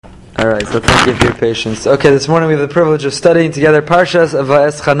All right, so thank you for your patience. Okay, this morning we have the privilege of studying together Parshas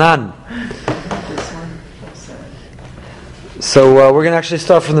Va'eschanan. So we're going to actually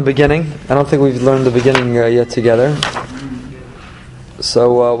start from the beginning. I don't think we've learned the beginning yet together.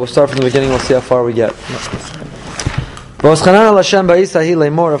 So we'll start from the beginning. We'll see how far we get.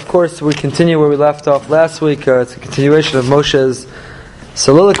 Of course, we continue where we left off last week. It's a continuation of Moshe's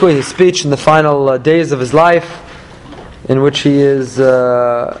soliloquy, his speech in the final days of his life, in which he is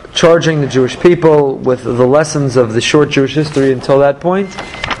charging the Jewish people with the lessons of the short Jewish history until that point,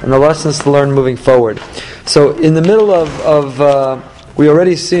 and the lessons to learn moving forward. So in the middle of we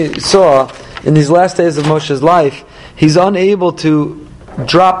already saw, in these last days of Moshe's life, he's unable to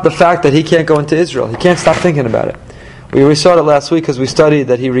drop the fact that he can't go into Israel. He can't stop thinking about it. We saw it last week because we studied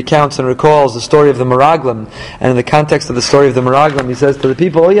that he recounts and recalls the story of the Meraglim, and in the context of the story of the Meraglim, he says to the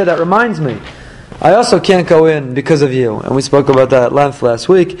people, "Oh yeah, that reminds me, I also can't go in because of you." And we spoke about that at length last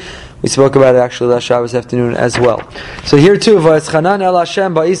week. We spoke about it actually last Shabbos afternoon as well. So here too, Va'eschanan el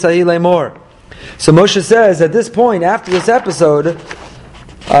Hashem ba'isahi lemor. So Moshe says at this point, after this episode,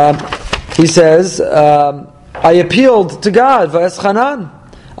 he says, I appealed to God, Va'eschanan.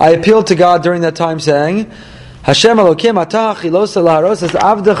 I appealed to God during that time saying, Hashem Elokim atah chilos laharos es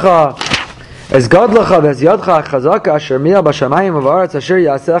avdecha es godlecha v'es yadcha chazaka asher miyah b'shamayim v'aretz asher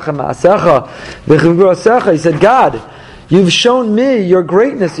yasecha ma'asecha v'chivgrosecha. He said, God, you've shown me your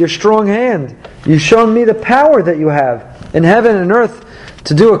greatness, your strong hand. You've shown me the power that you have in heaven and earth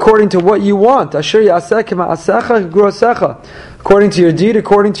to do according to what you want. Asher yasecha ma'asecha v'chivgrosecha. According to your deed,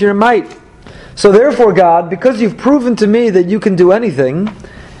 according to your might. So therefore, God, because you've proven to me that you can do anything,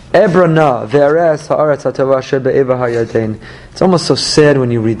 it's almost so sad when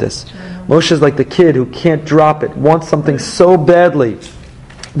you read this. Moshe is like the kid who can't drop it, wants something so badly.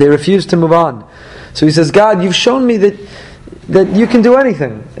 They refuse to move on. So he says, God, you've shown me that you can do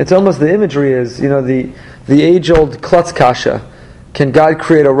anything. It's almost, the imagery is, the age-old klutz kasha. Can God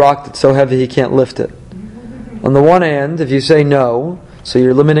create a rock that's so heavy he can't lift it? On the one hand, if you say no, so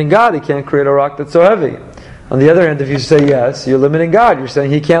you're limiting God, he can't create a rock that's so heavy. On the other hand, if you say yes, you're limiting God. You're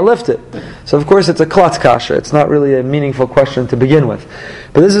saying he can't lift it. So of course it's a klutz kasha. It's not really a meaningful question to begin with.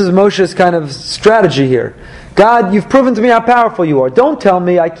 But this is Moshe's kind of strategy here. God, you've proven to me how powerful you are. Don't tell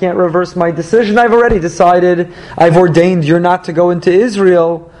me I can't reverse my decision. I've already decided. I've ordained you're not to go into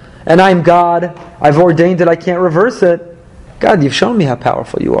Israel. And I'm God. I've ordained that I can't reverse it. God, you've shown me how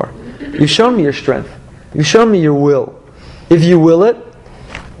powerful you are. You've shown me your strength. You've shown me your will. If you will it,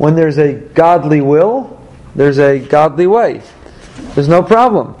 when there's a godly will, there's a godly way. There's no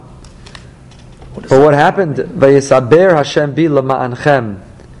problem. But what happened? Vayisaber Hashem bi lama'anchem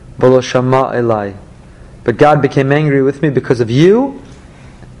v'lo shama elai. But God became angry with me because of you.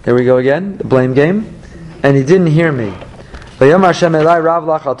 Here we go again, the blame game. And He didn't hear me. Vayom Hashem elai rav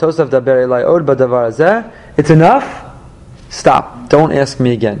lach al tosav daber elai od b'davar hazeh. It's enough. Stop. Don't ask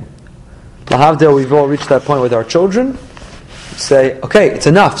me again. Lahavdil, we've all reached that point with our children. Say, okay, it's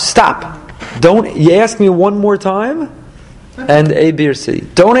enough. Stop. Don't you ask me one more time, and A, B, or C.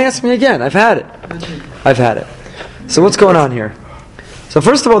 Don't ask me again. I've had it. So what's going on here? So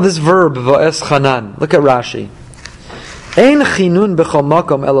first of all, this verb va'eschanan. Look at Rashi. Ein chinun b'chol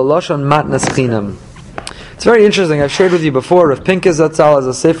makom ela lashon matnas chinam. It's very interesting. I've shared with you before. Rav Pinkus Zatzal has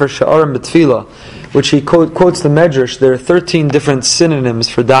a sefer Sha'arim B'Tfilah, which he quotes the Medrash. There are 13 different synonyms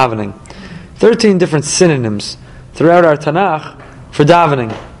for davening. 13 different synonyms throughout our Tanakh for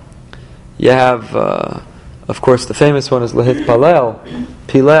davening. You have, of course, the famous one is Lahit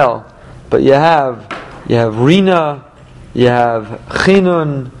Pilel, but you have Rina, you have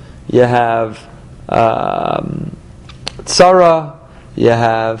Chinun, you have Tzara, you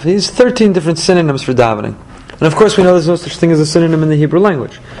have these 13 different synonyms for davening. And of course we know there's no such thing as a synonym in the Hebrew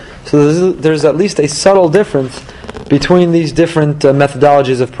language. So there's at least a subtle difference between these different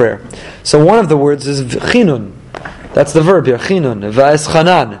methodologies of prayer. So one of the words is Chinun. That's the verb here, Chinun,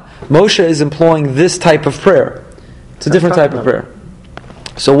 Va'eschanan. Moshe is employing this type of prayer. It's a different type of prayer.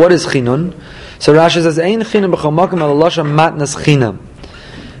 So what is Chinun? So Rashi says, Ein chinun b'chol makom ela lashon matnas chinam.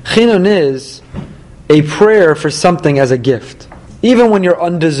 Chinun is a prayer for something as a gift. Even when you're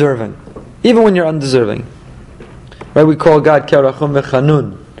undeserving. Right? We call God Kerachum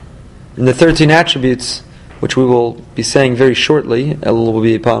v'chanun. In the 13 attributes, which we will be saying very shortly, El will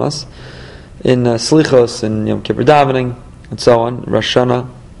be upon us, in Slichos, in Yom Kippur davening, and so on, Rosh Hashanah,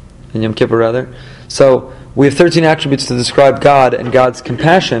 in Yom Kippur rather. So we have 13 attributes to describe God and God's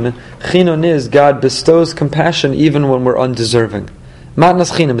compassion. Chinun is God bestows compassion even when we're undeserving.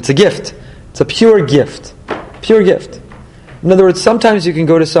 Matnas chinam, it's a gift. It's a pure gift. In other words, sometimes you can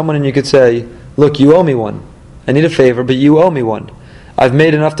go to someone and you could say, look, you owe me one. I need a favor, but you owe me one. I've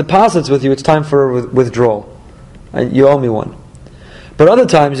made enough deposits with you, it's time for withdrawal. You owe me one. But other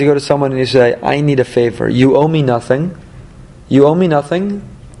times you go to someone and you say, I need a favor. You owe me nothing. You owe me nothing.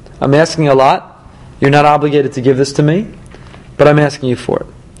 I'm asking a lot. You're not obligated to give this to me, but I'm asking you for it.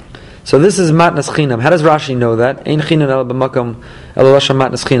 So this is matnas chinam. How does Rashi know that? Ein chinam el b'makam el lashon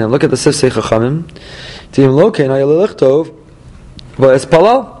matnas chinam. Look at the Sifsei Chachamim. Tim lokein hayel lichtov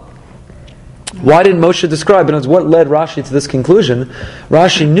v'espalal. Why didn't Moshe describe it? What led Rashi to this conclusion?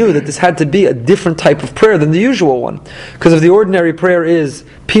 Rashi knew that this had to be a different type of prayer than the usual one. Because if the ordinary prayer is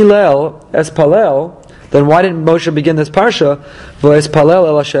Pilel, Espalel, then why didn't Moshe begin this parsha? V'espalel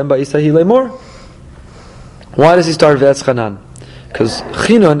el Hashem ba'isahi lemor. Why does he start V'eschanan? Because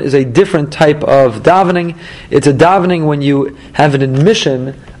Chinun is a different type of davening. It's a davening when you have an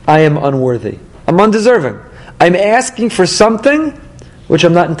admission, I am unworthy. I'm undeserving. I'm asking for something which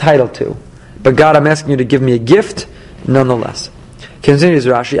I'm not entitled to. But God, I'm asking you to give me a gift, nonetheless. Continues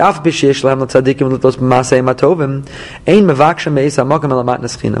Rashi, Af b'sheish lahem l'tzadikim l'tos b'masei matovim, ein mevakshem meis ha'makam el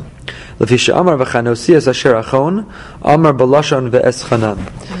matnas chinam. Lefi she'amar v'chanosias asher achon, amar b'lashon ve'eschanan.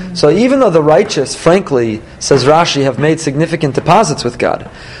 So even though the righteous, frankly, says Rashi, have made significant deposits with God,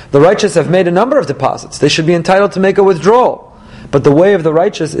 the righteous have made a number of deposits. They should be entitled to make a withdrawal. But the way of the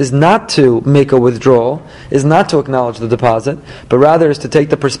righteous is not to make a withdrawal, is not to acknowledge the deposit, but rather is to take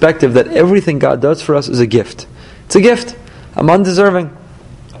the perspective that everything God does for us is a gift. It's a gift. I'm undeserving.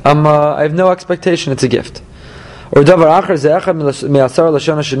 I have no expectation. It's a gift. Or davar acher ze'echad me'asar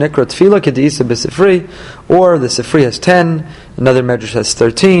lashon shenikra tefila k'deisa b'sifri, or the Sifri has 10, another medrash has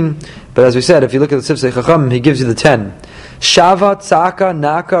 13. But as we said, if you look at the Sifsei Chacham, he gives you the 10. Shava, tzaka,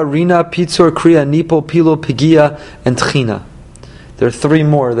 naka, rina, pitzur, kriya, nipol, pilo, pigia, and tchina. There are 3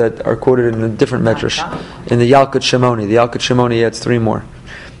 more that are quoted in a different medrash. In the Yalkut Shimoni. The Yalkut Shimoni adds 3 more.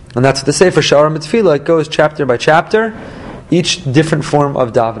 And that's what they say for Sha'ar Mitzvila. It goes chapter by chapter, each different form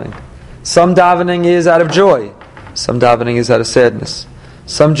of davening. Some davening is out of joy. Some davening is out of sadness.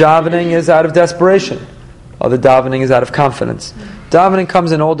 Some davening is out of desperation. Other davening is out of confidence. Davening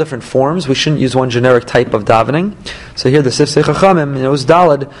comes in all different forms. We shouldn't use one generic type of davening. So here the Sifsei Chachamim,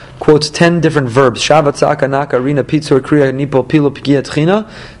 Daled, quotes 10 different verbs. Shavat, Tzaka, Naka, Rina, Pitzur, Kriya, Nipol, Pilo, Pigia, Tchina.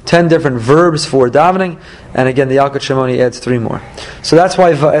 10 different verbs for davening. And again, the Yalkut Shimoni adds 3 more. So that's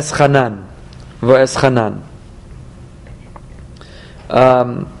why Va'eschanan. Va'eschanan.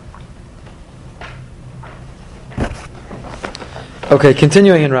 Okay,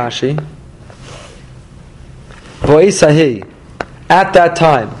 continuing in Rashi. Va'esahi. At that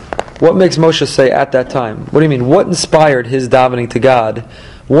time. What makes Moshe say at that time? What do you mean? What inspired his davening to God?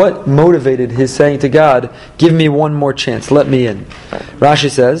 What motivated his saying to God, give me one more chance, let me in? Rashi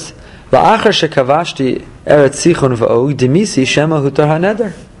says, what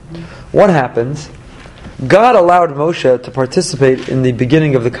happens? God allowed Moshe to participate in the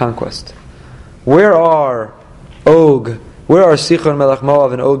beginning of the conquest. Where are Og? Where are Sichon Melech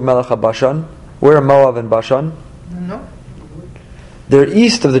Moab and Og Melech HaBashan? Where are Moab and Bashan? No. They're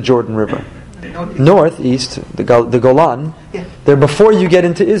east of the Jordan River. Northeast, the Golan. Yeah. They're before you get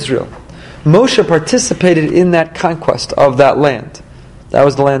into Israel. Moshe participated in that conquest of that land. That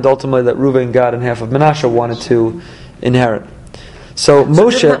was the land ultimately that Reuven, Gad, and half of Menashe wanted to inherit. So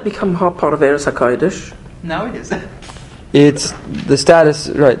Moshe... did that become part of Eretz HaKodesh? Now it is. It's the status,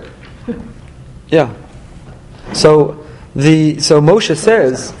 right. Yeah. So Moshe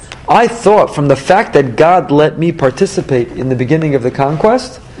says, I thought from the fact that God let me participate in the beginning of the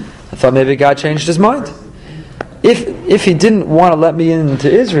conquest, I thought maybe God changed his mind. If he didn't want to let me into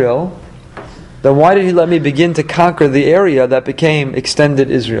Israel, then why did he let me begin to conquer the area that became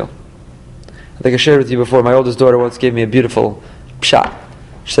extended Israel? I think I shared with you before, my oldest daughter once gave me a beautiful pshat.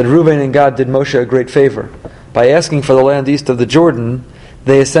 She said, Reuven and God did Moshe a great favor. By asking for the land east of the Jordan,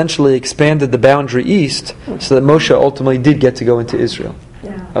 they essentially expanded the boundary east so that Moshe ultimately did get to go into Israel.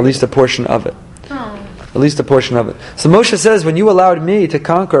 At least a portion of it. At least a portion of it. So Moshe says, when you allowed me to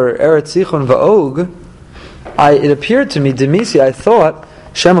conquer Eretz Sichon va'og, it appeared to me, Demisi, I thought,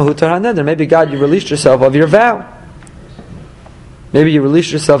 Shema hu Torah neder, maybe God, you released yourself of your vow. Maybe you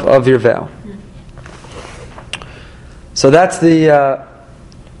released yourself of your vow. So that's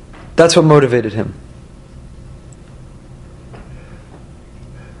what motivated him.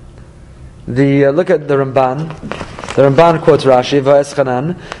 Look at the Ramban. The Ramban quotes Rashi,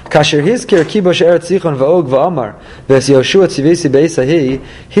 Va'eschanan, Kasher hizkir kibosh eretz Sichon va'og va'amar, V'es Yoshua tzivisi be'esahi,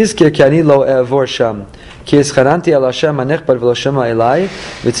 hizkir ki ani lo e'avor sham, Ki eschananti al Hashem anechbar v'lo shema elai,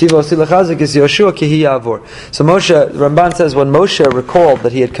 V'tziva osi lechazik is Yoshua ki hi ya'avor. So Ramban says, when Moshe recalled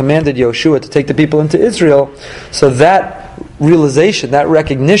that he had commanded Yoshua to take the people into Israel, so that realization, that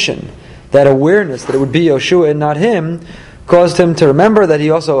recognition, that awareness that it would be Yoshua and not him, caused him to remember that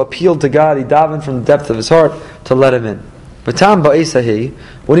he also appealed to God. He davened from the depth of his heart to let him in. V'tam ba'esahi.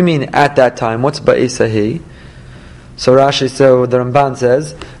 What do you mean at that time? What's ba'esahi? So the Ramban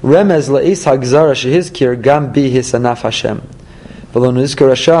says, Remez la'is ha'gzara shehizkir gam bi hisanaf Hashem. V'lo nizkir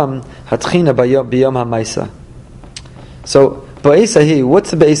Hashem hatchina b'yom ha'maisa. So, ba'esahi,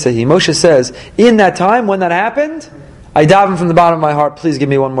 what's the ba'esahi? Moshe says, in that time, when that happened, I davened from the bottom of my heart, please give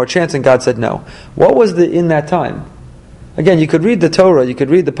me one more chance, and God said no. What was the in that time? Again, you could read the Torah, you could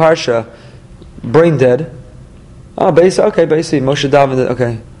read the Parsha, brain dead. Oh, ba'esahi, Moshe davened,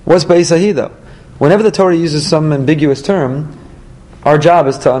 okay. What's ba'esahi though? Whenever the Torah uses some ambiguous term, our job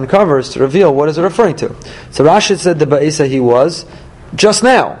is to uncover, is to reveal what is it referring to. So Rashi said the ba'esahi was, just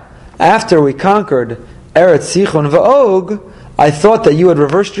now, after we conquered Eretz Sichon v'Og, I thought that you had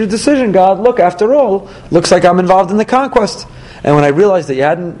reversed your decision, God. Look, after all, looks like I'm involved in the conquest. And when I realized that you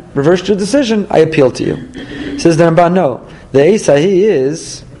hadn't reversed your decision, I appealed to you. Says the Ramban, no. The Esahi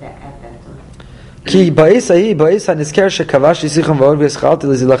is Ki ba'esahi nizker shekavash yisichon v'od v'eschalti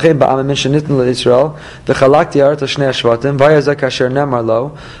l'zilachem ba'am min shenitn l'Yisrael v'chalakti ha'aretz l'shnei hashvatim v'yazeh kasher nemar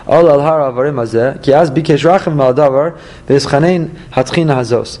lo ol al har ha'avarim hazeh ki az bikesh rachem ma'al davar v'eschanein hatchina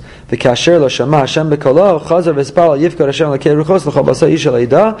hazos v'kasher lo shama Hashem b'kolo chazar v'espal yivkar Hashem l'kei ruchos l'chol basa ish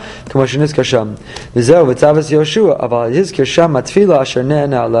al'ida k'mo shenizkar sham v'zeu v'tzaves Yoshua aval hizkir sham atfila asher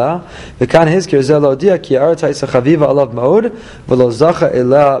ne'ena ala v'kan hizkir zeh lo'odia ki ha'aretz ha'isa chaviva alav ma'od v'lo zacha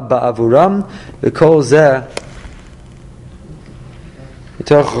ela ba'avuram Kol zeh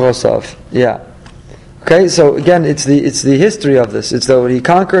yeah. Okay, so again, it's the history of this. It's that when he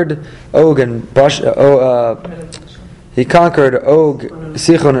conquered Og and he conquered Og,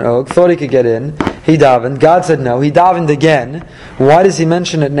 Sichon and Og, thought he could get in. He davened. God said no. He davened again. Why does he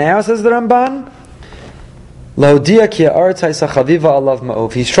mention it now? Says the Ramban.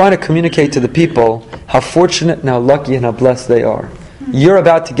 He's trying to communicate to the people how fortunate and how lucky and how blessed they are. You're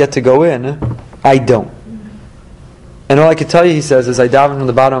about to get to go in. I don't. And all I can tell you, he says, is I davened from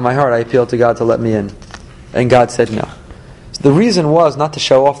the bottom of my heart, I appealed to God to let me in. And God said no. So the reason was not to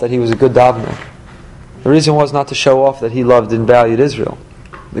show off that he was a good davener. The reason was not to show off that he loved and valued Israel,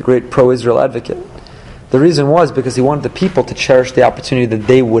 the great pro-Israel advocate. The reason was because he wanted the people to cherish the opportunity that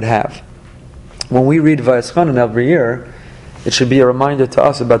they would have. When we read Vayeschanan every year, it should be a reminder to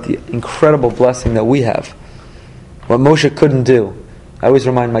us about the incredible blessing that we have. What Moshe couldn't do. I always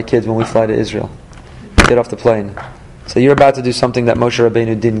remind my kids when we fly to Israel, get off the plane. So you're about to do something that Moshe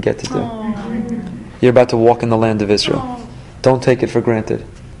Rabbeinu didn't get to do. You're about to walk in the land of Israel. Don't take it for granted.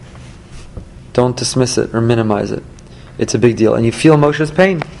 Don't dismiss it or minimize it. It's a big deal. And you feel Moshe's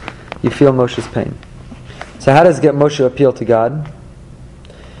pain. You feel Moshe's pain. So how does get Moshe appeal to God?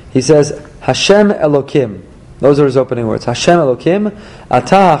 He says, Hashem Elokim. Those are his opening words. Hashem Elokim,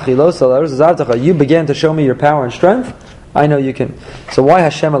 Atah Achilos Al Aruz Zavtacha. You began to show me your power and strength. I know you can. So why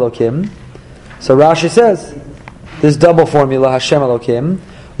Hashem Elokim? So Rashi says, this double formula, Hashem Elokim,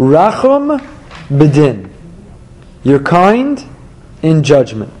 Rachum B'din. You're kind in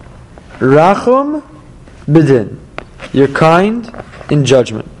judgment. Rachum B'din. You're kind in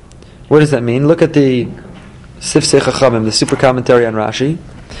judgment. What does that mean? Look at the Sifsei Chachamim, the super commentary on Rashi.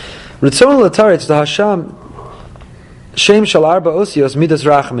 Ritzon L'taretz the Hashem Shem Shal Arba Osios Midas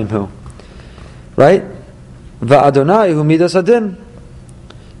Rachamim Hu. Right? Va'adonai hu midas adin.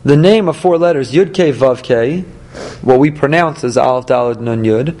 The name of 4 letters, Yud Kei Vav Kei, what we pronounce as Aleph Daled Nun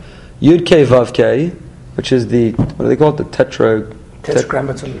Yud, Yud Kei Vav Kei, which is the, what do they call it? The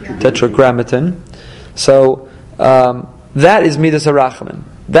tetragrammaton. So that is midas harachamim.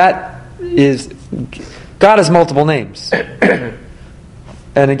 That is, God has multiple names.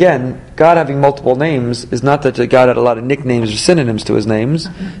 And again, God having multiple names is not that God had a lot of nicknames or synonyms to his names.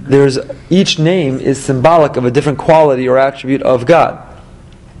 Each name is symbolic of a different quality or attribute of God.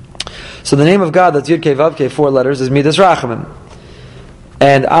 So the name of God, that's Yud Kei Vav Kei, 4 letters, is Midas Rachamim.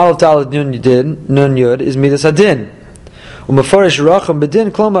 And Aleph Daled Nun Yud is Midas Adin. Umefarish Rachum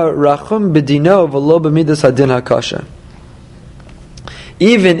B'din Kloma Rachum B'dino V'lo B'midas Adin HaKasha.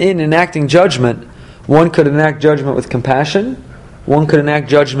 Even in enacting judgment, one could enact judgment with compassion. One could enact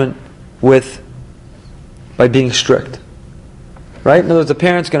judgment by being strict. Right? In other words, the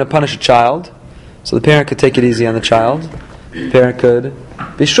parent's going to punish a child, so the parent could take it easy on the child. The parent could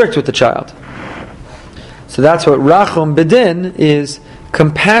be strict with the child. So that's what Rachum B'din is,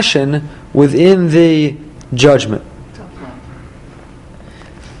 compassion within the judgment.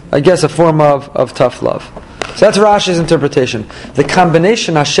 I guess a form of tough love. So that's Rashi's interpretation. The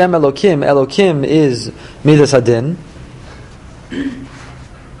combination Hashem Elokim is Midas Adin.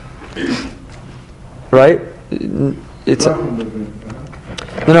 Right? It's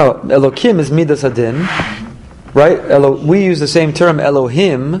no. Elokim is Midas Adin. right? We use the same term,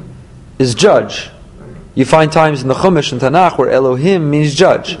 Elohim is judge. You find times in the Chumash and Tanakh where Elohim means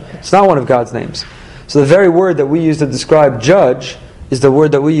judge. It's not one of God's names. So the very word that we use to describe judge is the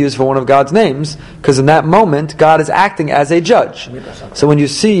word that we use for one of God's names, because in that moment, God is acting as a judge. So when you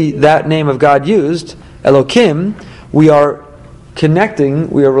see that name of God used, Elohim, we are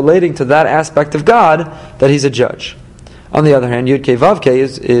relating to that aspect of God, that He's a judge. On the other hand, Yud Kei Vav Kei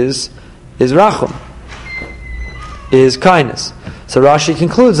is Rachum, is kindness. So Rashi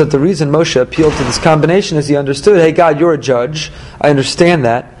concludes that the reason Moshe appealed to this combination is he understood, hey God, you're a judge, I understand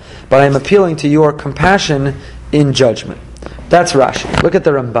that, but I'm appealing to your compassion in judgment. That's Rashi. Look at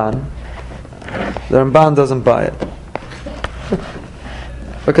the Ramban. The Ramban doesn't buy it.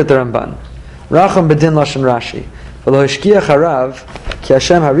 Look at the Ramban. Rachum bedin lashon Rashi. V'lo hishkiach harav ki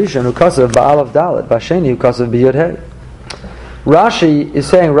Hashem harishon hu kasav ba'alav dalet b'asheni hu kasav b'yud hey. Rashi is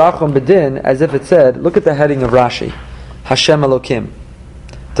saying Rachum bedin as if it said, look at the heading of Rashi, Hashem Elokim.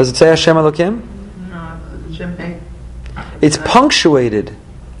 Does it say Hashem Elokim? No, Hashem Hey. It's punctuated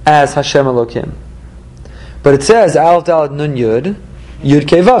as Hashem Elokim. But it says Aleph Dalet Nun Yud, Yud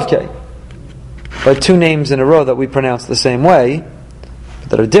Kei Vav Kei. But two names in a row that we pronounce the same way,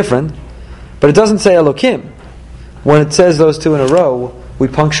 that are different. But it doesn't say Elokim. When it says those two in a row, we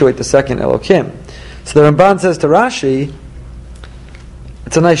punctuate the second Elokim. So the Ramban says to Rashi,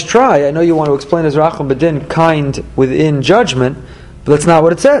 it's a nice try. I know you want to explain as Rachum Bedin, kind within judgment, but that's not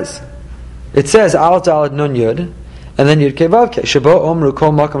what it says. It says Aleph Dalet Nun Yud, and then Yud Kei Vav Kei. Shebo Omru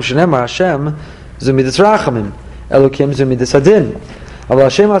Kol Makam Shenemar Hashem Zumidas Rachamim, Elokim Zumidas Adin. Aval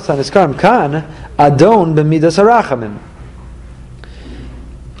Hashem Atzan Iskarim Kan Adon B'midas Harachamim.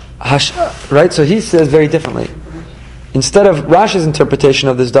 Right? So he says very differently. Instead of Rashi's interpretation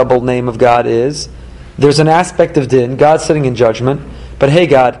of this double name of God is, there's an aspect of din, God sitting in judgment, but hey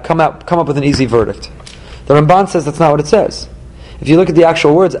God, come up with an easy verdict. The Ramban says that's not what it says. If you look at the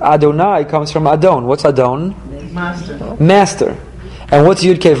actual words, Adonai comes from Adon. What's Adon? Master. And what's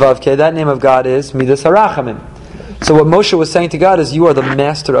Yud Kei Vav Kei? That name of God is Midas Harachamim. So what Moshe was saying to God is, you are the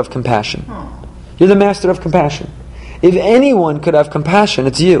master of compassion. You're the master of compassion. If anyone could have compassion,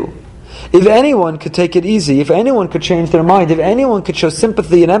 it's you. If anyone could take it easy, if anyone could change their mind, if anyone could show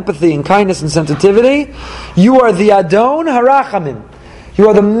sympathy and empathy and kindness and sensitivity, you are the Adon Harachamim. You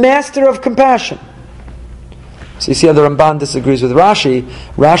are the master of compassion. So you see how the Ramban disagrees with Rashi.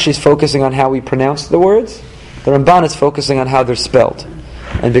 Rashi's focusing on how we pronounce the words. The Ramban is focusing on how they're spelled.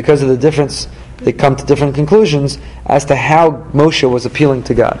 And because of the difference, they come to different conclusions as to how Moshe was appealing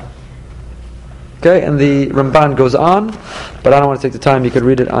to God. Okay, and the Ramban goes on, but I don't want to take the time. You could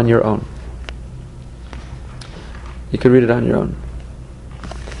read it on your own. You could read it on your own.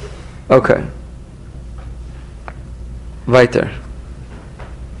 Okay. Weiter.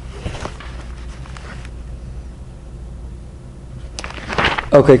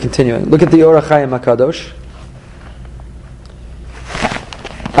 Okay, continuing. Look at the Orach Chaim HaKadosh.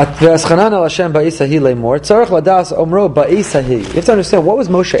 You have to understand, what was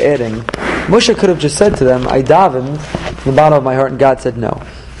Moshe adding? Moshe could have just said to them, I davened from the bottom of my heart, and God said no.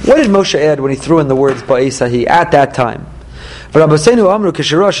 What did Moshe add when he threw in the words Ba'isahi at that time? In other words, go to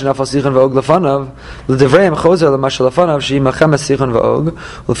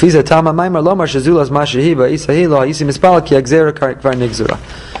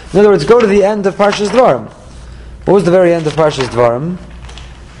the end of Parshas Dvarim. What was the very end of Parshas Dvarim?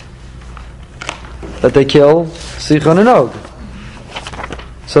 That they kill Sichon and Og.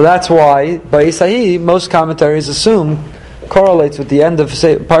 So that's why Ba'isahi, most commentaries assume, correlates with the end of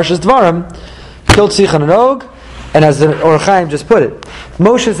Parshas Dvarim, killed Sichon and Og, and as the Orach Chaim just put it,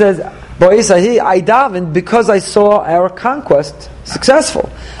 Moshe says, Ba'isahi, I davened because I saw our conquest successful.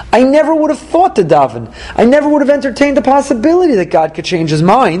 I never would have thought to daven. I never would have entertained the possibility that God could change His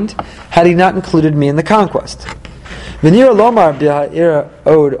mind had He not included me in the conquest. V'nira lomar b'ha'ira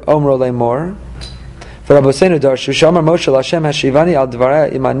od omro le'mor. V'rabosenu darshu shamar Moshe l'Hashem hashivani al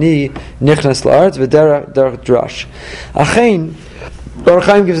dvarei imani nichnas la'aretz v'derech drash. Achein, Orach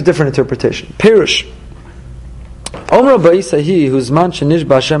Chaim gives a different interpretation. Pirush. Omro ba'isahi huzman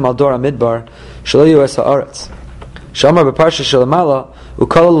shenishba Hashem al dor hamidbar shelo yu'es ha'aretz. Shamar b'parsha shelamala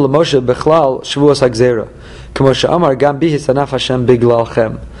u'kolol l'Moshe b'chlal shvuos ha'gzera. K'mo she'amar gam bihi sanaf Hashem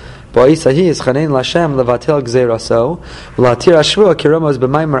biglalchem. Ba'isahi is chanein l'Hashem levatel gzeraso v'latir ha'shvua kiromos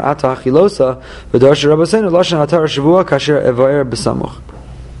b'maimer ata achilosa v'dorsh rabosenu loshen atar shvua kasher evoer b'samuch.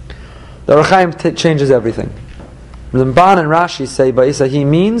 The Orach Chaim changes everything. Ramban and Rashi say Ba'isahi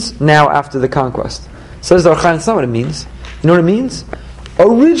means now after the conquest. Says the Orach Chaim, that's not what it means. You know what it means?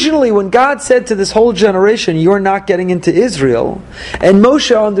 Originally, when God said to this whole generation, you're not getting into Israel, and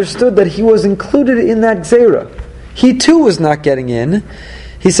Moshe understood that he was included in that Gzera. he too was not getting in.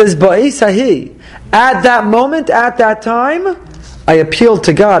 He says, Ba'esahi. At that moment, at that time, I appealed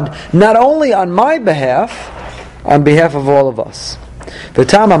to God, not only on my behalf, on behalf of all of us.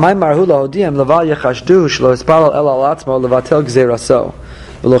 V'tama ma'mar hu la'odiyam leval yechashdu shlo espalal el al atzmo levatel gzeiraso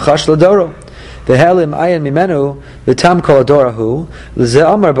v'lo chash l'doro v'helim ayin mimenu v'tam kol adorahu l'ze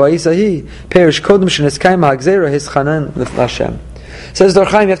amar ba'isahi perish kodem sheneskaim ha'gzeira hischanan l'Hashem. Says Dor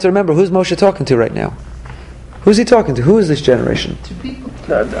Chaim, you have to remember, who's Moshe talking to right now? Who's he talking to? Who is this generation?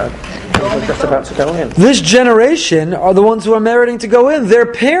 We're just about to go in. This generation are the ones who are meriting to go in.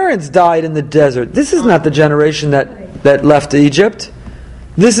 Their parents died in the desert. This is not the generation that left Egypt.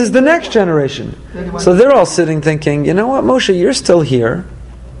 This is the next generation. So they're all sitting thinking, you know what, Moshe, you're still here.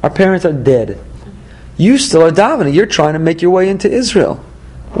 Our parents are dead. You still are davening. You're trying to make your way into Israel.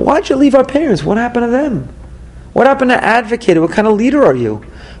 Why'd you leave our parents? What happened to them? What happened to advocate? What kind of leader are you?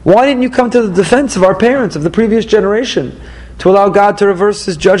 Why didn't you come to the defense of our parents, of the previous generation, to allow God to reverse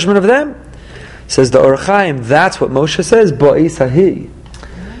His judgment of them? Says the Or Chaim, that's what Moshe says, Ba'esahi.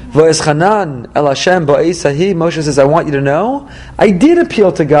 V'eschanan el Hashem Ba'esahi. Moshe says, I want you to know, I did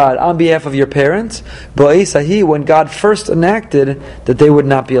appeal to God on behalf of your parents, Ba'esahi, when God first enacted that they would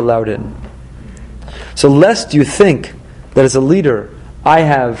not be allowed in. So lest you think that as a leader, I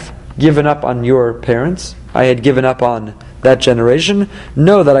have given up on your parents, I had given up on that generation,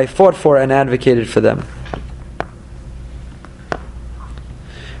 know that I fought for and advocated for them.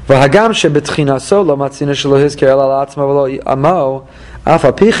 והגם שבתחינתו לא מצינו שלא הזכר אלא לעצמו ולא עמו, אף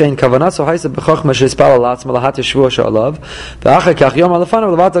על פי כן כוונתו הייתה בחוכמה שהספל על עצמו להט ישבוע שעליו, ואחר כך יום על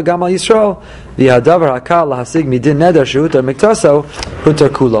לפניו לבטל גם על ישראל, והיא הדבר הקל להשיג מדין נדר שהותר מקטסו,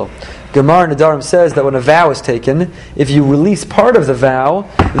 הותר כולו. Gemara Nedarim says that when a vow is taken, if you release part of the vow,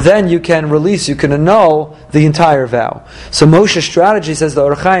 then you can annul the entire vow. So Moshe's strategy, says the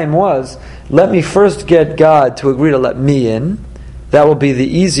Or Chaim, was, let me first get God to agree to let me in. That will be the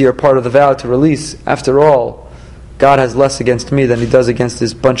easier part of the vow to release. After all, God has less against me than He does against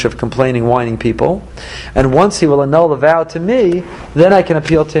this bunch of complaining, whining people. And once He will annul the vow to me, then I can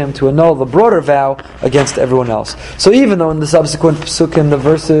appeal to Him to annul the broader vow against everyone else. So even though in the subsequent psukim, the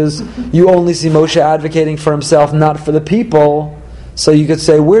verses, you only see Moshe advocating for himself, not for the people, so you could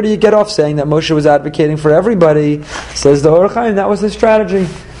say, where do you get off saying that Moshe was advocating for everybody? Says the Or Chaim, that was his strategy.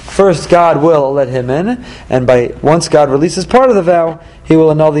 First, God will let him in, and once God releases part of the vow, He will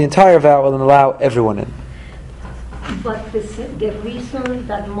annul the entire vow and allow everyone in. But the reason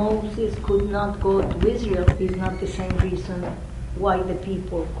that Moses could not go to Israel is not the same reason why the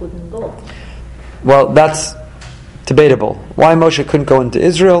people couldn't go. Well, that's debatable. Why Moshe couldn't go into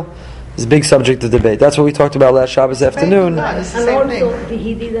Israel is a big subject of debate. That's what we talked about last Shabbos afternoon. It's the And same also, thing.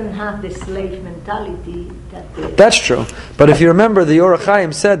 he didn't have the slave mentality that That's true. But if you remember, the Or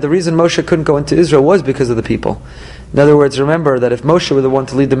Chaim said the reason Moshe couldn't go into Israel was because of the people. In other words, remember that if Moshe were the one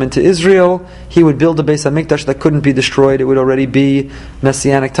to lead them into Israel, he would build a Beis HaMikdash that couldn't be destroyed. It would already be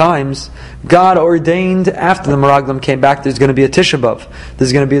Messianic times. God ordained after the Meraglim came back, there's going to be a Tisha B'Av.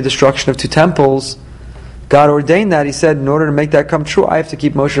 There's going to be a destruction of 2 temples. God ordained that. He said, in order to make that come true, I have to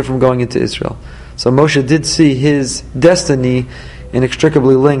keep Moshe from going into Israel. So Moshe did see his destiny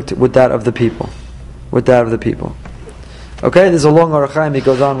inextricably linked with that of the people. With that of the people. Okay, there's a long Or Chaim. He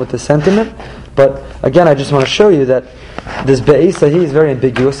goes on with the sentiment. But again, I just want to show you that this Be'esahi is very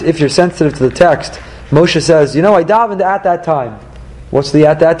ambiguous. If you're sensitive to the text, Moshe says, you know, I davened at that time. What's the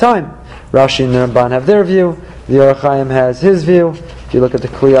at that time? Rashi and the Ramban have their view. The Or Chaim has his view. If you look at the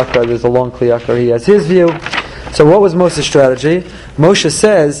Kli Yakar, there's a long Kli Yakar, he has his view. So what was Moshe's strategy? Moshe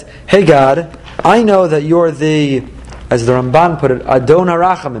says, hey God, I know that you're the, as the Ramban put it, Adon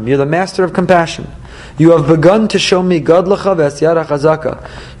HaRachamim, you're the master of compassion. You have begun to show me Gadlacha v'Esiyara Chazaka.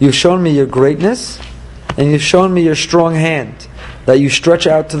 You've shown me your greatness, and you've shown me your strong hand, that you stretch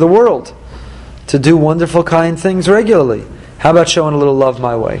out to the world to do wonderful, kind things regularly. How about showing a little love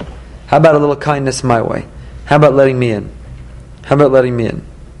my way? How about a little kindness my way? How about letting me in? How about letting me in?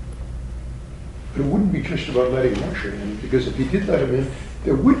 It wouldn't be just about letting Moshe in, because if he did let him in,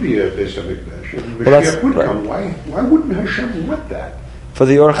 there would be a Beis HaMikdash, and Mashiach would come. Why wouldn't Hashem want that? For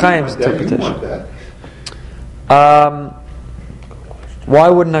the Or Chaim's interpretation. You want that. Why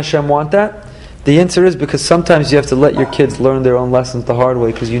wouldn't Hashem want that? The answer is because sometimes you have to let your kids learn their own lessons the hard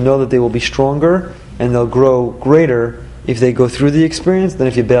way, because you know that they will be stronger and they'll grow greater if they go through the experience than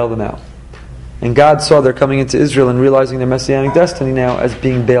if you bail them out. And God saw they're coming into Israel and realizing their messianic destiny now as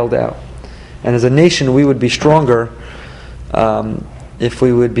being bailed out. And as a nation, we would be stronger if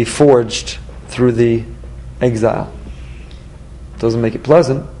we would be forged through the exile. Doesn't make it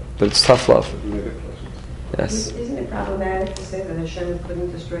pleasant, but it's tough love. Yes. Isn't it problematic to say that Hashem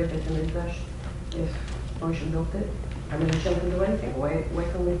couldn't destroy the Mikdash? Moshe built it. I mean, Hashem can do anything. Why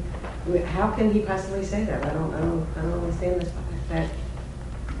can we? I mean, how can he possibly say that? I don't understand this. That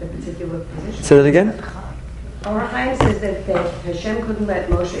the particular position. Say that again. Or Chaim says that Hashem couldn't let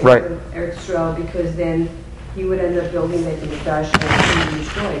Moshe Right. into Eretz Yisrael because then he would end up building the Mikdash and it would be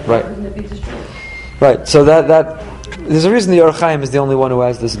destroyed. Right. Why couldn't it be destroyed? Right. So that there's a reason the Or Chaim is the only one who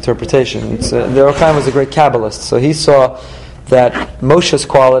has this interpretation. The Or Chaim was a great Kabbalist, so he saw that Moshe's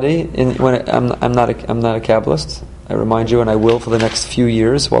quality. I'm not a Kabbalist. I remind you, and I will for the next few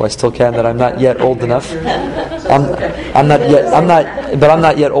years, while I still can, that I'm not yet old enough. I'm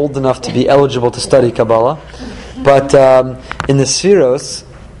not yet old enough to be eligible to study Kabbalah. But in the Sfiros,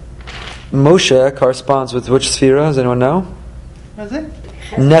 Moshe corresponds with which Sfira? Does anyone know? Was it?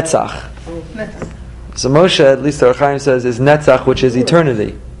 Netzach. So Moshe, at least the Or Chaim says, is Netzach, which is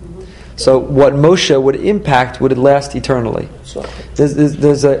eternity. So what Moshe would impact would last eternally.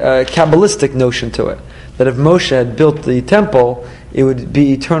 There's a Kabbalistic notion to it, that if Moshe had built the temple, it would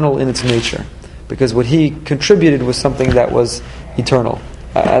be eternal in its nature, because what he contributed was something that was eternal.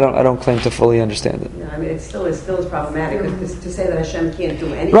 I don't claim to fully understand it. No, I mean, it still is problematic because to say that Hashem can't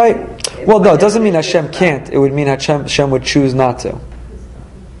do anything. Right. Well, no, it doesn't mean Hashem can't. It would mean Hashem would choose not to.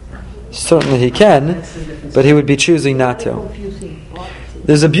 Certainly he can, but he would be choosing not to.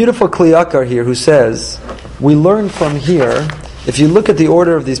 There's a beautiful Kli Yakar here who says, we learn from here, if you look at the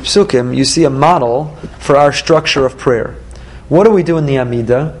order of these psukim, you see a model for our structure of prayer. What do we do in the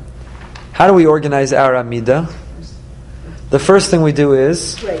Amidah? How do we organize our Amidah? The first thing we do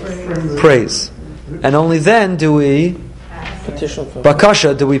is praise. And only then do we Petition for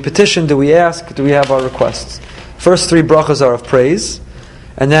bakasha, do we petition, do we ask, do we have our requests. First three brachas are of praise,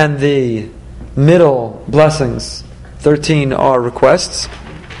 and then the middle blessings, 13, are requests.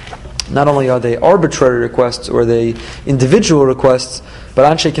 Not only are they arbitrary requests or they individual requests,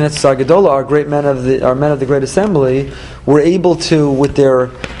 but Anshe Knesset Gedola, our great men of the Great Assembly, were able to, with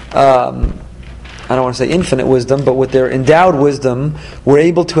their I don't want to say infinite wisdom, but with their endowed wisdom, were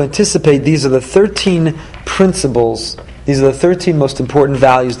able to anticipate these are the 13 principles, these are the 13 most important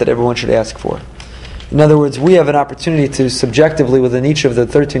values that everyone should ask for. In other words, we have an opportunity to subjectively, within each of the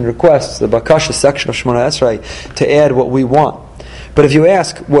 13 requests, the Bakasha section of Shemona Esrei, to add what we want. But if you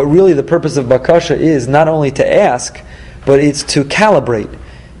ask what really the purpose of Bakasha is, not only to ask, but it's to calibrate.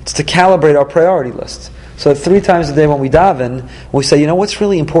 It's to calibrate our priority list. So 3 times a day when we daven, we say, what's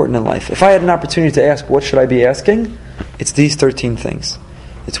really important in life? If I had an opportunity to ask, what should I be asking? It's these 13 things.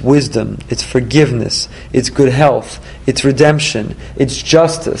 It's wisdom, it's forgiveness, it's good health, it's redemption, it's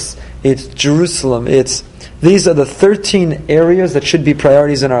justice, it's Jerusalem, these are the 13 areas that should be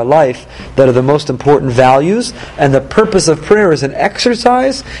priorities in our life that are the most important values, and the purpose of prayer is an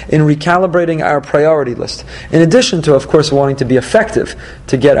exercise in recalibrating our priority list. In addition to, of course, wanting to be effective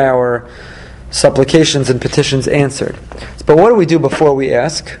to get our supplications and petitions answered. But what do we do before we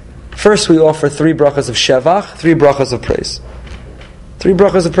ask? First, we offer 3 brachas of shevach, 3 brachas of praise. 3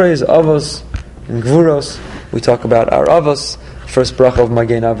 brachas of praise, avos and gvuros. We talk about our avos, first bracha of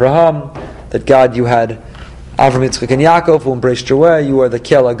Magen Avraham, that God, you had Avram, Yitzchak, and Yaakov who embraced your way. You are the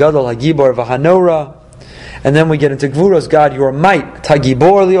Kel HaGadol, HaGibor, V'Hanora. And then we get into gvuros. God, you are might,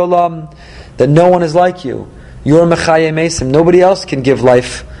 Tagibor Liolam, that no one is like you. You are Mechaye Mesim. Nobody else can give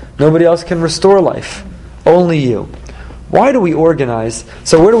life. Nobody else can restore life. Only you. Why do we organize?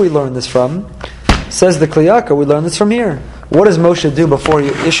 So where do we learn this from? Says the Kli Yakar, we learn this from here. What does Moshe do before he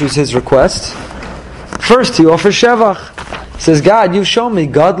issues his request? First, he offers shevach. He says, God, you've shown me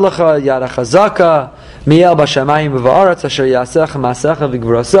Gadlacha, Yada Chazaka, Miel Bashamayim V'Aaretz, Asher Yasecha Masecha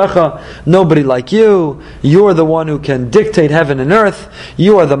V'Gvurasecha. Nobody like you. You are the one who can dictate heaven and earth.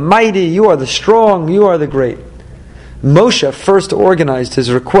 You are the mighty. You are the strong. You are the great. Moshe first organized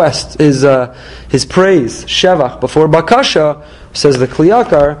his request, his praise, shevach, before bakasha. Says the Kli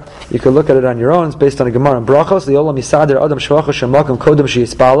Yakar. You can look at it on your own. It's based on a Gemara in Brachos. Li'olam yisader adam shvacha shemakom kodem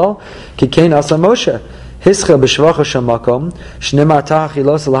sheyispalal kikein asa Moshe. Hischel b'shvacha shemakom shnemar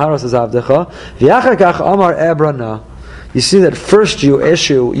tachilos laharos azavdecha v'yachar kach amar ebrana. You see that first you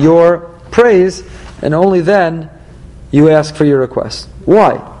issue your praise, and only then you ask for your request.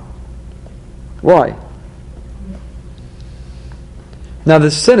 Why? Why? Now the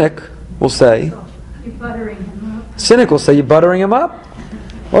cynic will say, You're buttering him up. cynic will say, you're buttering him up?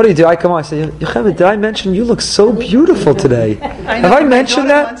 What do you do? I come on, I say, Yocheved, did I mention you look so beautiful today? Have I mentioned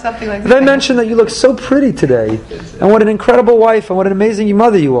that? Have I mentioned that you look so pretty today? And what an incredible wife and what an amazing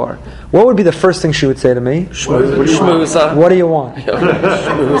mother you are. What would be the first thing she would say to me? Shmuza. What do you want?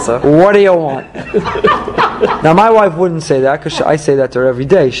 What do you want? Now my wife wouldn't say that because I say that to her every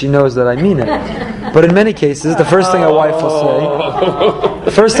day. She knows that I mean it. But in many cases, the first thing a wife will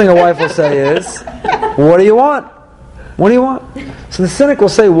say is, What do you want? What do you want? So the cynic will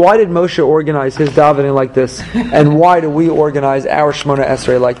say, why did Moshe organize his davening like this? And why do we organize our Shemona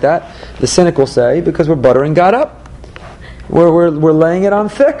Esrei like that? The cynic will say, because we're buttering God up. We're laying it on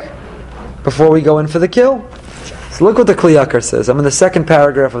thick before we go in for the kill. So look what the Kli Yakar says. I'm in the second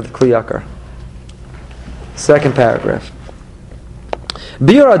paragraph of the Kli Yakar. Second paragraph.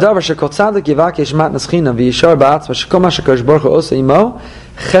 Biur adavar shekol tzadik yivakesh matnas chinam v'yishar ba'atzma shekol ma shekadosh baruch hu osa imo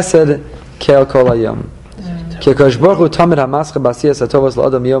chesed kel kol hayom. Ki HaKadosh Baruch Hu tamid hamascha b'asiyas hatovos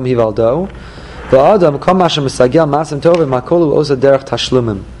la'adam yom hivaldo v'adam kol ma shemesagel masim tovim hakol hu osa derech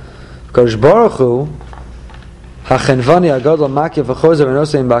tashlumim. HaKadosh Baruch Hu hachenvani agadol makiv v'chozer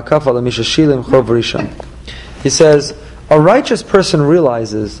v'noseim ba'akaf ala mishashilim chov rishon. He says, a righteous person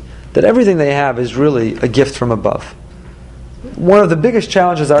realizes that everything they have is really a gift from above. One of the biggest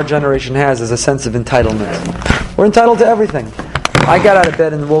challenges our generation has is a sense of entitlement. We're entitled to everything. I got out of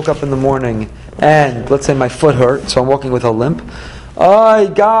bed and woke up in the morning and let's say my foot hurt, so I'm walking with a limp. Oh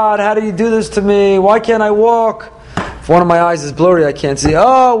God, how do you do this to me? Why can't I walk? If one of my eyes is blurry, I can't see.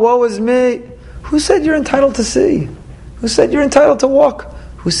 Oh, woe is me. Who said you're entitled to see? Who said you're entitled to walk?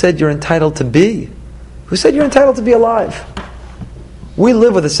 Who said you're entitled to be? Who said you're entitled to be alive? We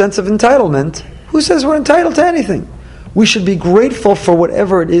live with a sense of entitlement. Who says we're entitled to anything? We should be grateful for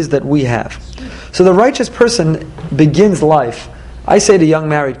whatever it is that we have. So the righteous person begins life. I say to young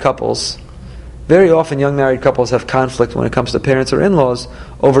married couples, very often young married couples have conflict when it comes to parents or in-laws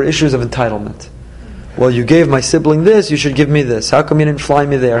over issues of entitlement. Well, you gave my sibling this, you should give me this. How come you didn't fly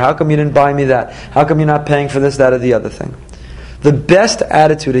me there? How come you didn't buy me that? How come you're not paying for this, that, or the other thing? The best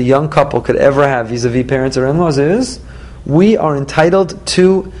attitude a young couple could ever have vis-a-vis parents or in-laws is, we are entitled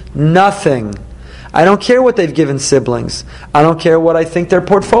to nothing. I don't care what they've given siblings. I don't care what I think their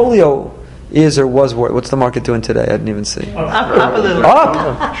portfolio is or was worth. What's the market doing today? I didn't even see. Up a little.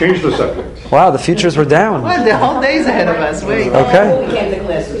 Up! Change the subject. Wow, the futures were down. Well, the whole day's ahead of us. Wait. Okay. We came to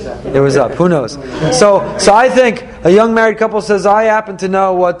class or something. It was up. Who knows? So I think a young married couple says, I happen to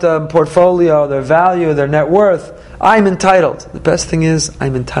know what the portfolio, their value, their net worth. I'm entitled. The best thing is,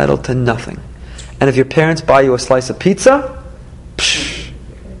 I'm entitled to nothing. And if your parents buy you a slice of pizza,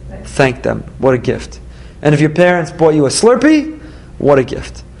 thank them. What a gift. And if your parents bought you a Slurpee, what a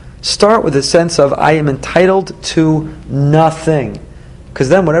gift. Start with a sense of, I am entitled to nothing. Because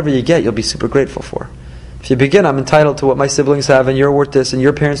then whatever you get, you'll be super grateful for. If you begin, I'm entitled to what my siblings have, and you're worth this, and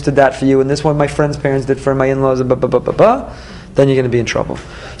your parents did that for you, and this one my friend's parents did for my in-laws, and then you're going to be in trouble.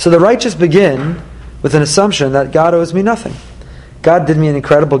 So the righteous begin with an assumption that God owes me nothing. God did me an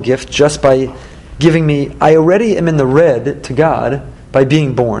incredible gift just by giving me, I already am in the red to God by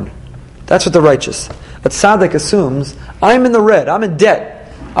being born. That's what the righteous. A tzaddik assumes, I'm in the red, I'm in debt.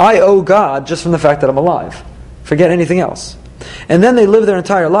 I owe God just from the fact that I'm alive. Forget anything else. And then they live their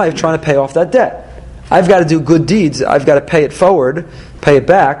entire life trying to pay off that debt. I've got to do good deeds. I've got to pay it forward, pay it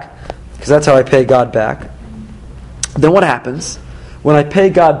back, because that's how I pay God back. Then what happens? When I pay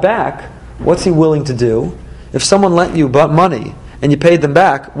God back, what's He willing to do? If someone lent you money and you paid them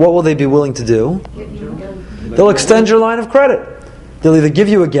back, what will they be willing to do? They'll extend your line of credit. They'll either give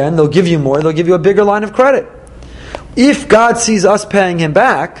you again, they'll give you more, they'll give you a bigger line of credit. If God sees us paying Him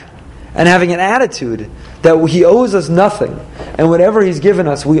back and having an attitude that He owes us nothing, and whatever He's given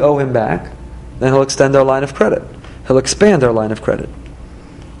us we owe Him back, then He'll extend our line of credit. He'll expand our line of credit.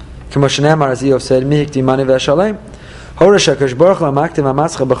 As Eov said,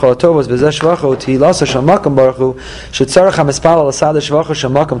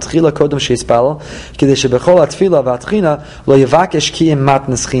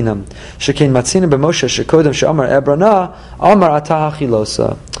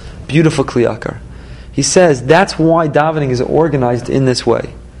 beautiful Kli Yakar. He says that's why davening is organized in this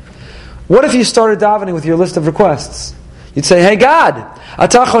way. What if you started davening with your list of requests? You'd say, hey God,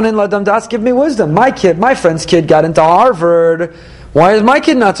 give me wisdom. My friend's kid got into Harvard. Why is my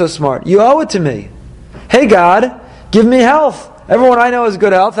kid not so smart? You owe it to me. Hey God, give me health. Everyone I know has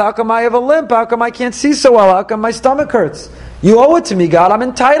good health. How come I have a limp? How come I can't see so well? How come my stomach hurts? You owe it to me, God. I'm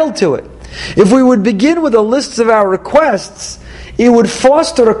entitled to it. If we would begin with a list of our requests, it would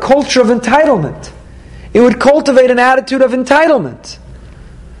foster a culture of entitlement. It would cultivate an attitude of entitlement.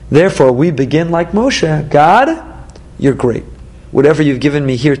 Therefore, we begin like Moshe. God, you're great. Whatever you've given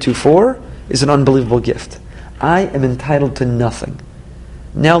me heretofore is an unbelievable gift. I am entitled to nothing.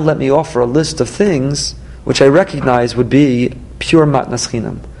 Now let me offer a list of things which I recognize would be pure matnas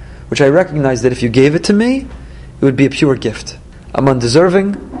chinam, which I recognize that if you gave it to me, it would be a pure gift. I'm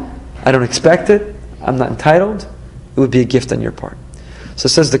undeserving. I don't expect it. I'm not entitled. It would be a gift on your part. So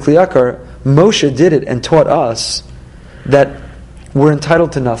says the Kli Yakar, Moshe did it and taught us that we're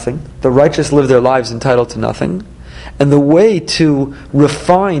entitled to nothing. The righteous live their lives entitled to nothing. And the way to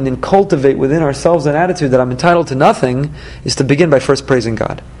refine and cultivate within ourselves an attitude that I'm entitled to nothing is to begin by first praising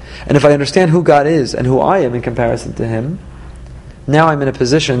God. And if I understand who God is and who I am in comparison to Him, now I'm in a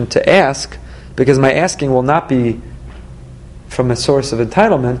position to ask, because my asking will not be from a source of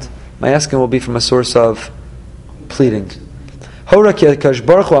entitlement, my asking will be from a source of pleading. Hora ki HaKadosh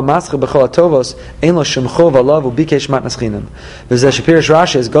Baruch Hu amascheh b'chol hatovos ein lo shemcho v'alav u'bikesh matnas chinam. V'zeh shepirish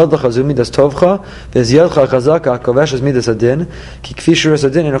Rashi es godlecha zu midas tovcha v'ez yodcha chazaka ha'kovesh es midas adin ki kfi shuras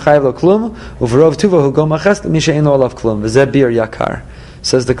adin enu chayav lo klum u'v'rov tuva hu gom aches mi she'ein lo alav klum v'zeh bir yakar.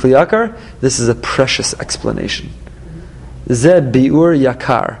 Says the Kli Yakar, this is a precious explanation. Zeh biur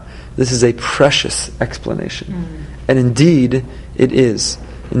yakar. This is a precious explanation. And indeed it is.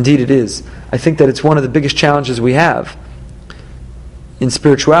 Indeed it is. I think that it's one of the biggest challenges we have in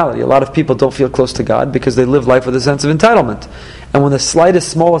spirituality. A lot of people don't feel close to God because they live life with a sense of entitlement. And when the slightest,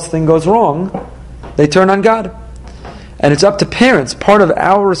 smallest thing goes wrong, they turn on God. And it's up to parents. Part of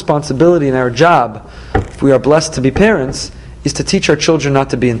our responsibility and our job, if we are blessed to be parents, is to teach our children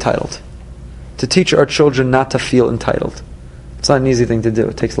not to be entitled. To teach our children not to feel entitled. It's not an easy thing to do.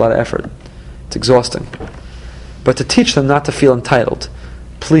 It takes a lot of effort. It's exhausting. But to teach them not to feel entitled.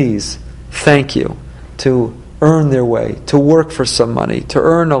 Please, thank you. To earn their way, to work for some money, to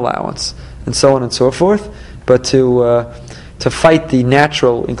earn allowance, and so on and so forth, but to fight the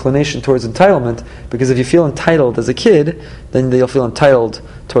natural inclination towards entitlement, because if you feel entitled as a kid, then you'll feel entitled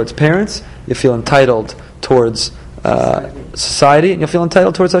towards parents, you'll feel entitled towards society, and you'll feel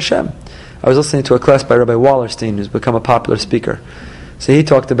entitled towards Hashem. I was listening to a class by Rabbi Wallerstein, who's become a popular speaker. So he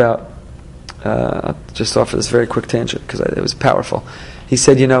talked about, just off of this very quick tangent, because it was powerful. He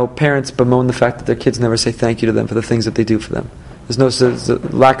said, parents bemoan the fact that their kids never say thank you to them for the things that they do for them. There's a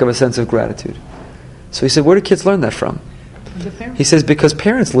lack of a sense of gratitude. So he said, where do kids learn that from? He says, because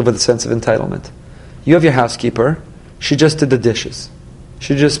parents live with a sense of entitlement. You have your housekeeper. She just did the dishes.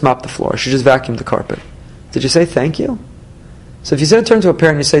 She just mopped the floor. She just vacuumed the carpet. Did you say thank you? So if you turn to a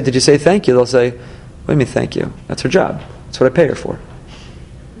parent and you say, did you say thank you? They'll say, what do you mean thank you? That's her job. That's what I pay her for.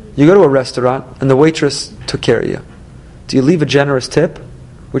 You go to a restaurant and the waitress took care of you. Do you leave a generous tip,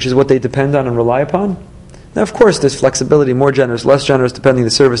 which is what they depend on and rely upon? Now, of course, there's flexibility, more generous, less generous, depending on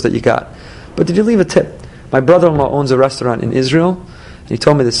the service that you got. But did you leave a tip? My brother-in-law owns a restaurant in Israel, and he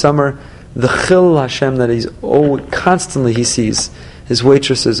told me this summer, the chil Hashem that he's constantly he sees, his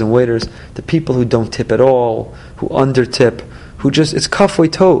waitresses and waiters, the people who don't tip at all, who under-tip, who just, it's kafwei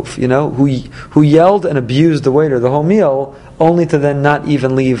tov, who yelled and abused the waiter the whole meal, only to then not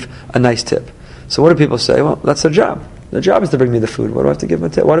even leave a nice tip. So what do people say? Well, that's their job. Their job is to bring me the food. What do I have to give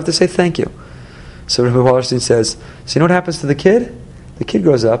them a tip? Why do I have to say thank you? So Rabbi Wallerstein says, so you know what happens to the kid? The kid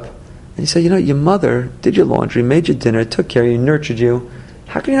grows up, and you say, your mother did your laundry, made you dinner, took care of you, nurtured you.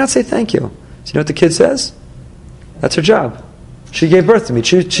 How can you not say thank you? So you know what the kid says? That's her job. She gave birth to me.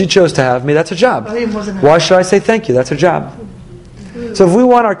 She chose to have me. That's her job. Why should I say thank you? That's her job. So if we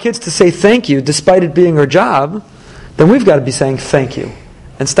want our kids to say thank you, despite it being her job, then we've got to be saying thank you.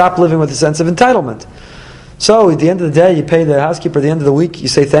 And stop living with a sense of entitlement. So at the end of the day, you pay the housekeeper. At the end of the week, you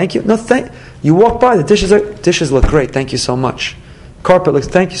say thank you. No, you walk by, the dishes look great. Thank you so much. Carpet looks,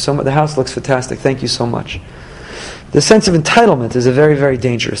 thank you so much. The house looks fantastic. Thank you so much. The sense of entitlement is a very, very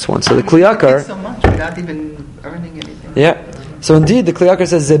dangerous one. So the Kli Yakar, so much without even earning anything. Yeah. So indeed, the Kli Yakar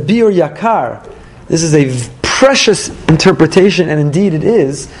says Zebir Yakar. This is a precious interpretation, and indeed it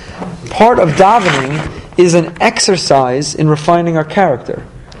is. Part of davening is an exercise in refining our character.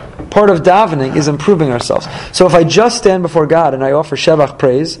 Part of davening is improving ourselves. So if I just stand before God and I offer shevach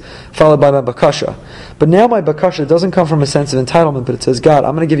praise, followed by my bakasha, but now my bakasha doesn't come from a sense of entitlement, but it says, God,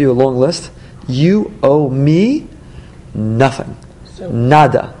 I'm going to give you a long list. You owe me nothing.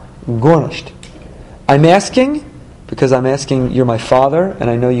 Nada. Gornisht. I'm asking because I'm asking, you're my father, and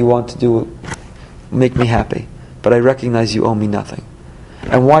I know you want to make me happy. But I recognize you owe me nothing.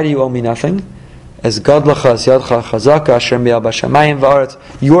 And why do you owe me nothing? As Gadlachas Yadcha Chazaka Hashem B'Shamayim V'Aretz,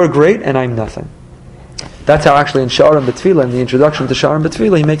 you're great and I'm nothing. That's how actually in Sha'arim B'Tfilah, in the introduction to Sha'arim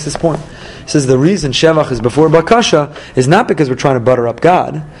B'Tfilah, he makes this point. He says the reason Shevach is before Bakasha is not because we're trying to butter up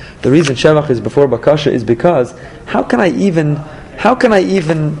God. The reason Shevach is before Bakasha is because how can I even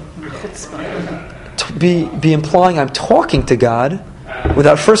be implying I'm talking to God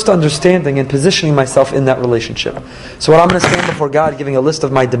without first understanding and positioning myself in that relationship? So what I'm going to stand before God giving a list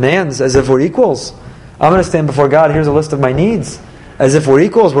of my demands as if we're equals. I'm going to stand before God, here's a list of my needs, as if we're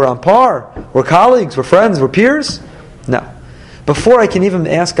equals, we're on par, we're colleagues, we're friends, we're peers? No. Before I can even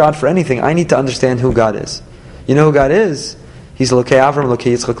ask God for anything, I need to understand who God is. You know who God is? He's Elokei Avram,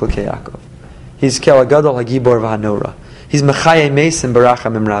 Elokei Yitzchak, Elokei Yaakov. He's Kel HaGadol, HaGibor, V'Hanora. He's Mechaye Mesim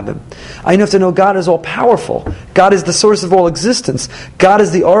Barachamim Rabim. I have to know God is all powerful. God is the source of all existence. God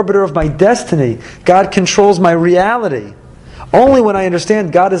is the arbiter of my destiny. God controls my reality. Only when I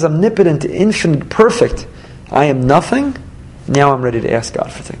understand God is omnipotent, infinite, perfect, I am nothing, now I'm ready to ask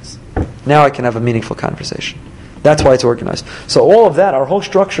God for things. Now I can have a meaningful conversation. That's why it's organized. So all of that, our whole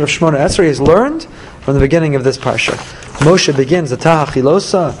structure of Shemona Esrei is learned from the beginning of this parsha. Moshe begins, Atah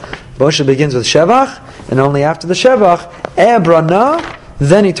Chilosa. Moshe begins with Shevach, and only after the Shevach, Ebrana,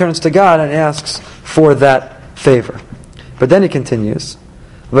 then he turns to God and asks for that favor. But then he continues,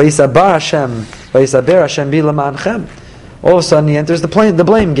 Vayisaber Hashem bi lama'anchem. All of a sudden he enters the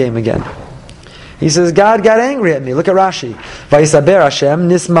blame game again. He says, God got angry at me. Look at Rashi. Vayisaber Hashem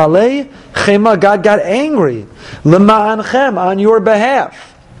nismalei chema. God got angry. Lema'anchem, on your behalf.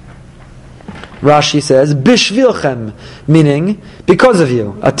 Rashi says, bishvilchem, meaning, because of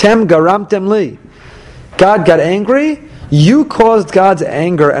you. Atem garamtem li. God got angry. You caused God's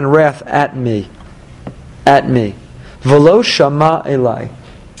anger and wrath at me. At me. V'lo shama elai.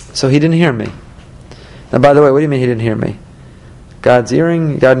 So he didn't hear me. Now, by the way, what do you mean he didn't hear me? God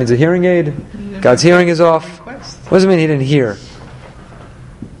needs a hearing aid. God's hearing is off. What does it mean he didn't hear?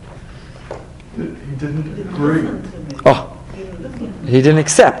 He didn't agree. Oh, he didn't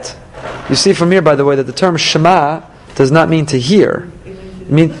accept. You see from here, by the way, that the term Shema does not mean to hear. It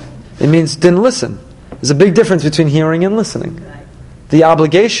means didn't listen. There's a big difference between hearing and listening. The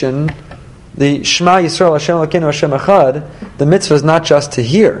obligation, the Shema Yisrael Hashem Elokeinu Hashem Echad, the mitzvah is not just to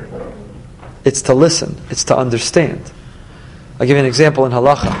hear. It's to listen. It's to understand. I'll give you an example in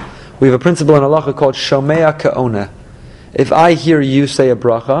halacha. We have a principle in halacha called shomea ka'ona. If I hear you say a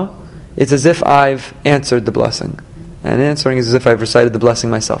bracha, it's as if I've answered the blessing. And answering is as if I've recited the blessing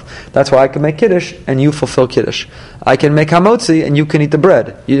myself. That's why I can make kiddush and you fulfill kiddush. I can make hamotzi and you can eat the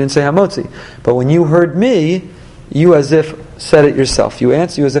bread. You didn't say hamotzi. But when you heard me, you as if said it yourself. You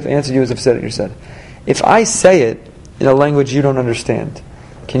as if answered, you as if said it yourself. If I say it in a language you don't understand,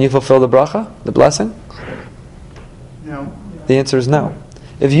 can you fulfill the bracha, the blessing? No. The answer is no.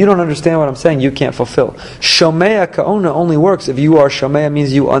 If you don't understand what I'm saying, you can't fulfill. Shomea ka'ona only works if you are shomea,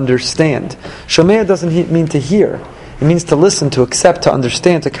 means you understand. Shomea doesn't mean to hear. It means to listen, to accept, to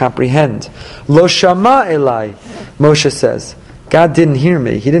understand, to comprehend. Lo shama elai, Moshe says. God didn't hear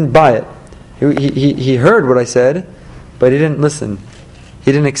me. He didn't buy it. He heard what I said, but he didn't listen.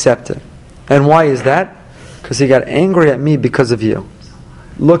 He didn't accept it. And why is that? Because he got angry at me because of you.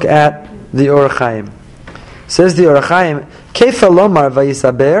 Look at the Or HaChaim. Says the Or HaChaim, Keifa lomar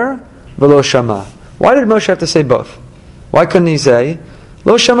vayisaber v'lo shama. Why did Moshe have to say both? Why couldn't he say,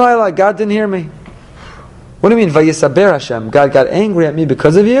 Lo shama elai, God didn't hear me? What do you mean, vayisaber Hashem? God got angry at me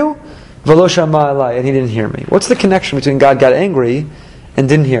because of you, v'lo shama elai, and he didn't hear me. What's the connection between God got angry and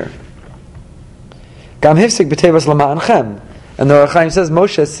didn't hear? Gam hifsik b'tevas lama'anchem. And the Or HaChaim says,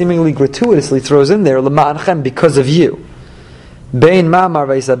 Moshe seemingly gratuitously throws in there, lama'anchem, because of you. Bein ma'amar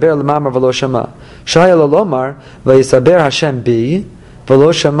vayisaber lama'amar v'lo shama. Shaya lomar vayisaber Hashem bi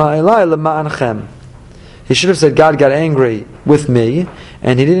v'lo shama elai lama'anchem. He should have said, God got angry with me,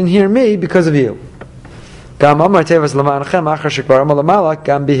 and he didn't hear me because of you. Gam amar tevas lama'anchem achar shekvar amar lamalak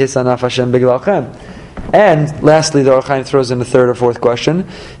gam bi hisanaf Hashem biglalchem. And lastly, the Or HaChaim throws in the third or fourth question.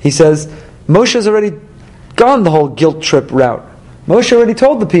 He says, Moshe has already gone the whole guilt trip route. Moshe already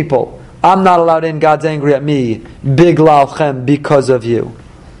told the people, I'm not allowed in, God's angry at me, biglalchem, because of you.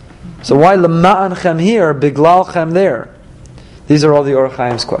 So why lema'anchem here, biglalchem there? These are all the Or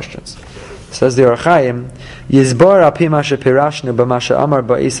HaChaim's questions. Says the Or HaChaim, Yizbar api masha pirashnu b'masha amar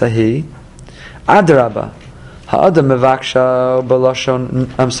ba'isahi, adraba, ha'adam mevaksha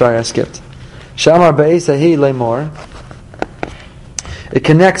b'lashon, I'm sorry, I skipped. Sha'amar ba'isahi lemor. It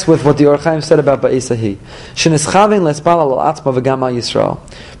connects with what the Or HaChaim said about Ba'isahi. Shenischavein lespal al atzma v'gam al Yisrael.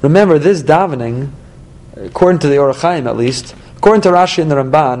 Remember, this davening, according to the Or HaChaim at least, according to Rashi and the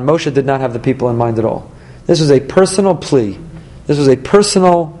Ramban, Moshe did not have the people in mind at all. This was a personal plea. This was a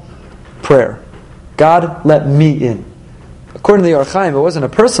personal prayer. God, let me in. According to the Or HaChaim, it wasn't a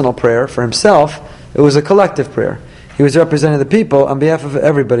personal prayer for himself, it was a collective prayer. He was representing the people on behalf of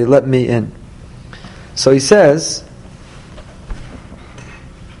everybody, let me in. So he says,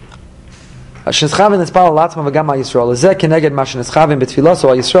 Shenischaven nespal al atzma v'gam al Yisrael. Lezeh keneged ma shenischaven betfilaso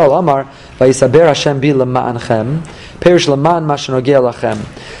al Yisrael Amar vayisaber Hashem bi lema'anchem perish lema'an ma shenogeh lachem.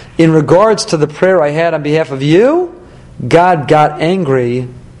 In regards to the prayer I had on behalf of you, God got angry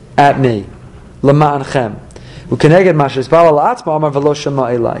at me. Lema'anchem. Ukeneged ma shenispal al atzma Amar v'lo shema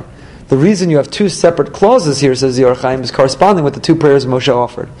elai. The reason you have two separate clauses here, says the Or HaChaim, is corresponding with the two prayers Moshe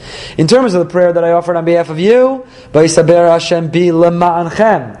offered. In terms of the prayer that I offered on behalf of you, vayisaber Hashem bi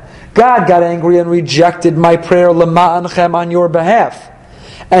lema'anchem. God got angry and rejected my prayer lema'anchem on your behalf.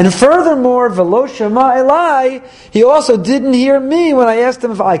 And furthermore, velo shema elai, He also didn't hear me when I asked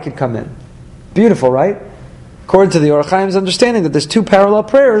Him if I could come in. Beautiful, right? According to the Or HaChaim's understanding that there's two parallel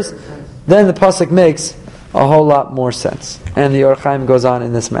prayers, then the pasuk makes a whole lot more sense. And the Or HaChaim goes on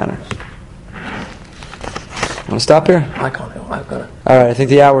in this manner. Want to stop here? I've got it. Alright, I think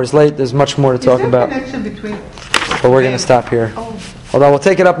the hour is late. There's much more to talk about. Connection between? But we're going to stop here. Oh. Hold on, we'll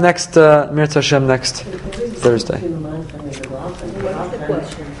take it up next, Mirza Hashem, next Thursday.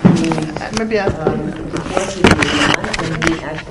 Maybe I.